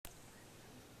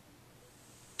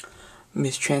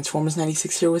Miss Transformers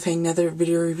 96 here with another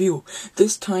video review.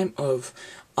 This time of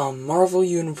Marvel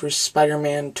Universe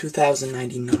Spiderman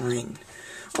 2099.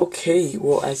 Okay,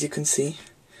 well, as you can see,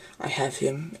 I have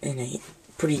him in a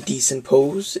pretty decent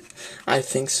pose. I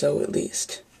think so, at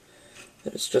least.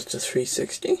 There's just a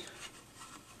 360.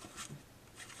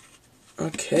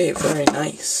 Okay, very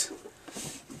nice.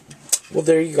 Well,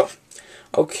 there you go.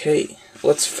 Okay,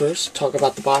 let's first talk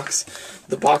about the box.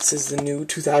 The box is the new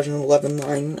 2011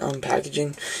 line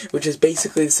packaging, which is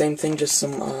basically the same thing, just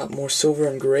some more silver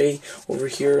and gray over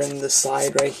here in the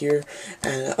side right here,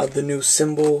 and the new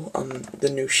symbol, the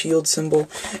new shield symbol,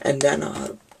 and then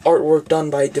artwork done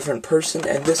by a different person,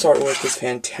 and this artwork is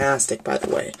fantastic, by the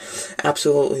way.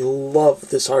 Absolutely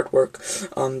love this artwork.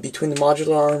 Between the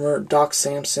modular armor, Doc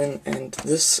Samson, and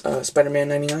this Spider-Man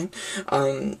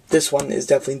 99, this one is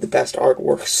definitely the best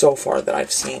artwork so far that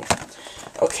I've seen.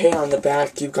 Okay, on the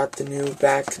back, you've got the new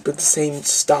back, but the same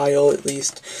style, at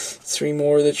least. 3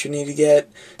 more that you need to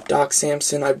get. Doc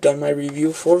Samson, I've done my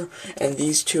review for, and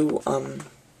these two,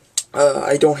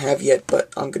 I don't have yet,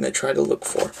 but I'm gonna try to look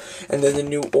for. And then the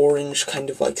new orange kind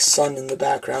of like sun in the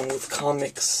background with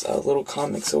comics, little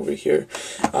comics over here,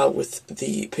 with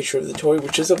the picture of the toy,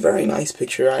 which is a very nice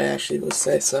picture, I actually would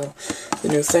say so. The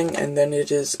new thing, and then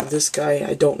it is this guy.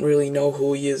 I don't really know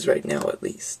who he is right now, at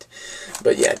least.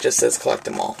 But yeah, it just says collect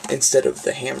them all, instead of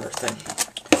the hammer thing.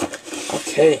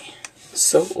 Okay,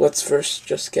 so let's first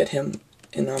just get him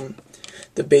in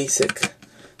the basic,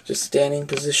 just standing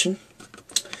position.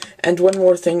 And one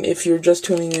more thing, if you're just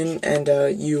tuning in and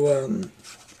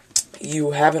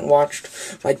you haven't watched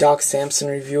my Doc Samson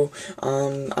review,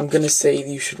 I'm gonna say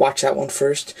you should watch that one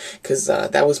first, because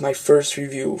that was my first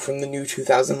review from the new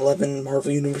 2011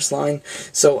 Marvel Universe line,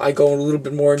 so I go a little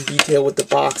bit more in detail with the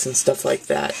box and stuff like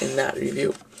that in that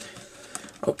review.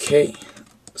 Okay,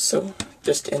 so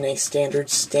just in a standard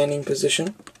standing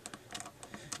position,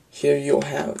 here you'll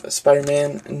have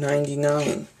Spider-Man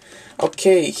 99.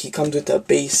 Okay, he comes with a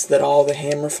base that all the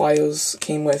hammer files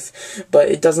came with, but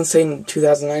it doesn't say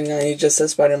 2099, it just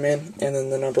says Spider-Man, and then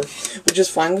the number, which is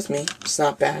fine with me. It's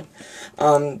not bad.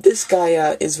 This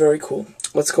guy is very cool.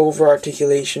 Let's go over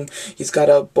articulation. He's got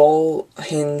a ball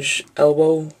hinge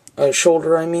elbow,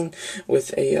 shoulder, I mean,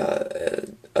 with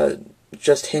a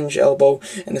just hinge elbow,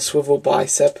 and a swivel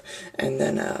bicep, and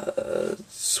then a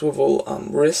swivel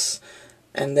wrist,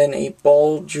 and then a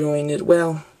ball jointed,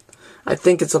 well, I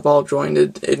think it's a ball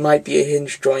jointed. It might be a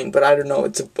hinge joint, but I don't know.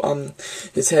 It's a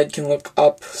his head can look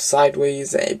up,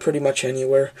 sideways, pretty much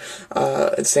anywhere.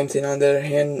 Same thing on the other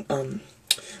hand.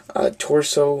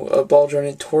 Torso, ball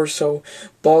jointed torso,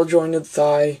 ball jointed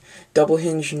thigh, double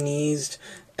hinge knees,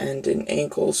 and an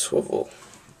ankle swivel.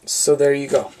 So there you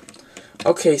go.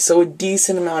 Okay, so a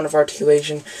decent amount of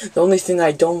articulation. The only thing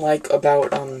I don't like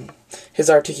about his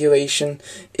articulation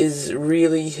is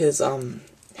really his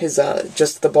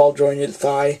just the ball jointed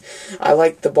thigh. I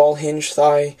like the ball hinge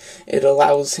thigh. It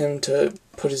allows him to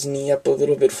put his knee up a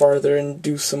little bit farther and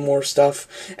do some more stuff,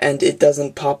 and it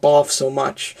doesn't pop off so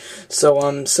much.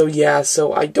 So yeah,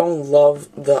 so I don't love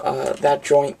the that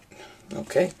joint.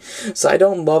 Okay, so I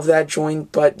don't love that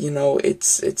joint, but you know,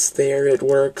 it's there, it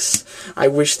works. I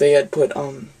wish they had put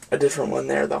a different one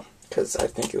there though, because I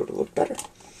think it would have looked better.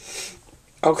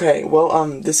 Okay, well,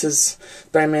 this is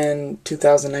Spider-Man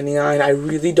 2099. I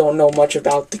really don't know much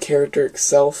about the character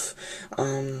itself.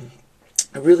 I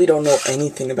really don't know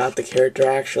anything about the character,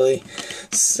 actually.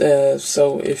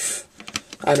 So if,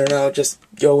 I don't know, just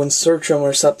go and search him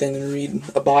or something and read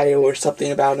a bio or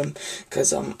something about him,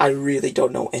 because I really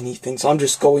don't know anything. So I'm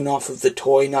just going off of the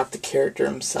toy, not the character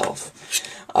himself.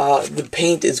 The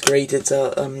paint is great. It's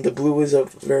the blue is a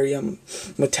very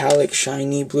metallic,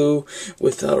 shiny blue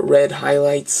with red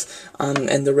highlights,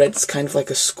 and the red's kind of like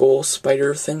a skull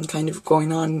spider thing kind of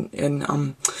going on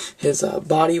in his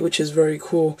body, which is very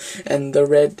cool. And the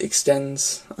red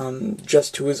extends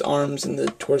just to his arms and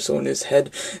the torso and his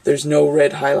head. There's no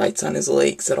red highlights on his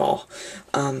legs at all.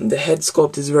 The head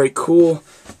sculpt is very cool,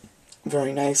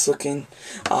 very nice looking.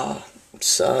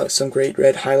 Some great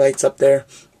red highlights up there.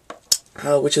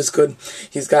 Which is good.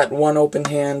 He's got one open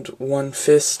hand, one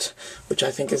fist, which I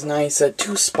think is nice.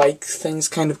 2 spike things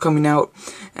kind of coming out,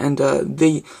 and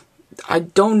I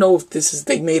don't know if this is,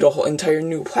 they made a whole entire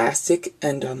new plastic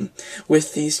and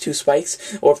with these 2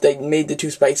 spikes, or if they made the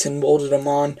 2 spikes and molded them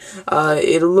on.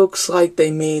 It looks like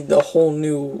they made the whole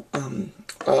new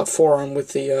forearm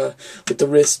with the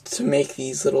wrist to make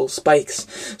these little spikes.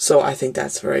 So I think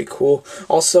that's very cool.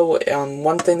 Also,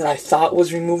 one thing that I thought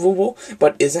was removable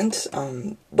but isn't,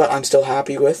 but I'm still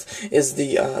happy with, is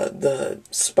the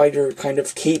spider kind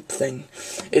of cape thing.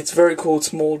 It's very cool.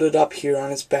 It's molded up here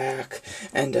on his back,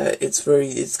 and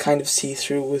it's kind of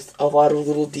see-through with a lot of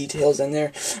little details in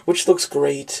there, which looks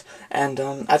great. And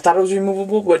I thought it was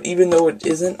removable, but even though it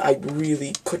isn't, I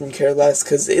really couldn't care less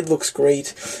because it looks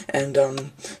great.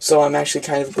 And so I'm actually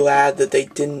kind of glad that they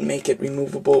didn't make it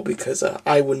removable, because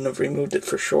I wouldn't have removed it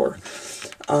for sure.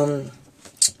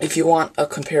 If you want a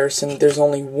comparison, there's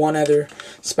only one other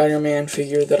Spider-Man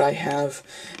figure that I have,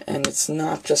 and it's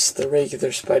not just the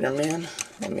regular Spider-Man.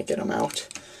 Let me get him out.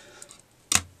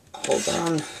 Hold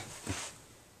on.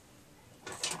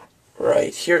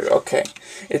 Right here, okay.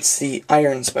 It's the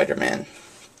Iron Spider-Man.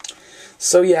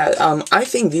 So yeah, I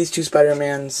think these two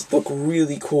Spider-Mans look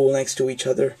really cool next to each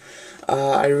other.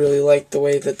 I really like the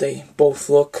way that they both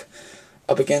look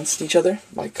up against each other,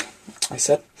 like I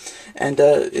said, and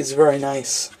it's very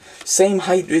nice. Same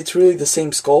height, it's really the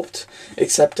same sculpt,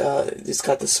 except it's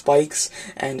got the spikes,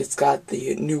 and it's got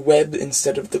the new web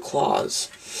instead of the claws.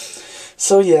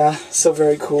 So yeah, so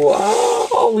very cool.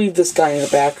 I'll leave this guy in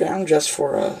the background just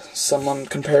for some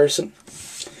comparison.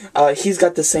 He's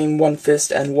got the same one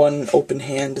fist and one open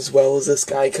hand as well as this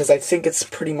guy, because I think it's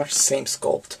pretty much the same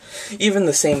sculpt. Even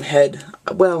the same head.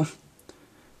 Well,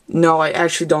 no, I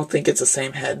actually don't think it's the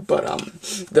same head, but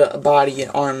the body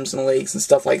and arms and legs and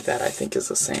stuff like that I think is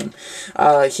the same.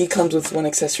 He comes with one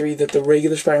accessory that the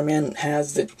regular Spider-Man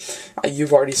has that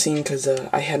you've already seen, because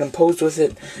I had him posed with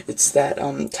it. It's that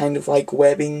kind of like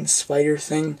webbing spider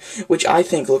thing, which I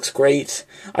think looks great.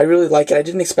 I really like it. I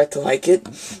didn't expect to like it,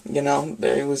 you know.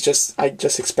 It was just, I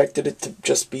just expected it to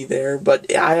just be there,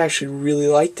 but I actually really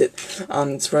liked it.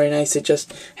 It's very nice. It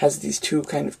just has these two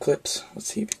kind of clips. Let's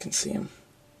see if you can see them.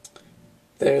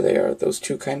 There they are, those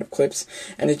two kind of clips,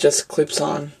 and it just clips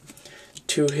on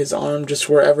to his arm just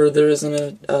wherever there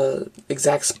isn't a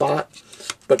exact spot,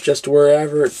 but just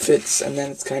wherever it fits, and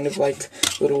then it's kind of like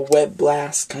a little web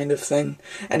blast kind of thing,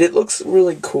 and it looks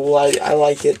really cool. I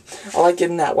like it. I like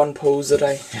it in that one pose that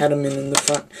I had him in the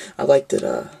front. I liked it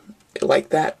like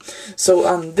that.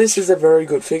 So this is a very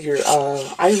good figure.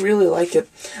 I really like it.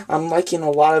 I'm liking a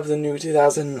lot of the new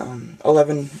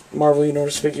 2011 Marvel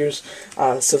Universe figures,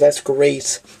 so that's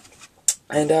great.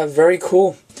 And very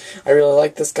cool. I really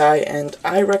like this guy, and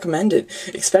I recommend it,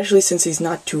 especially since he's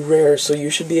not too rare, so you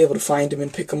should be able to find him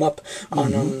and pick him up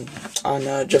on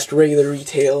just regular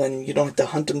retail, and you don't have to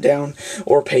hunt him down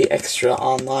or pay extra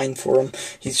online for him.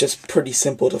 He's just pretty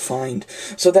simple to find.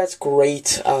 So that's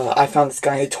great. I found this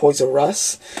guy at Toys R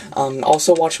Us.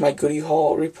 Also watch my goodie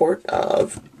haul report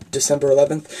of December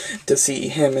 11th to see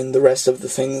him and the rest of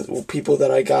the people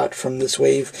that I got from this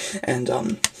wave,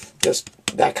 and just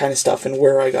that kind of stuff, and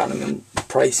where I got them and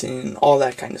pricing and all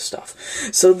that kind of stuff.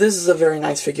 So this is a very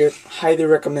nice figure, highly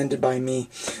recommended by me.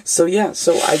 So yeah,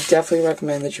 so I definitely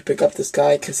recommend that you pick up this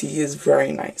guy because he is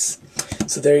very nice.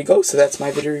 So there you go. So that's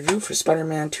my video review for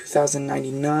Spider-Man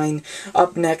 2099.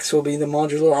 Up next will be the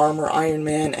Modular Armor Iron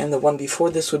Man, and the one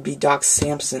before this would be Doc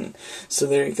Samson. So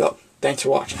there you go. Thanks for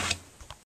watching.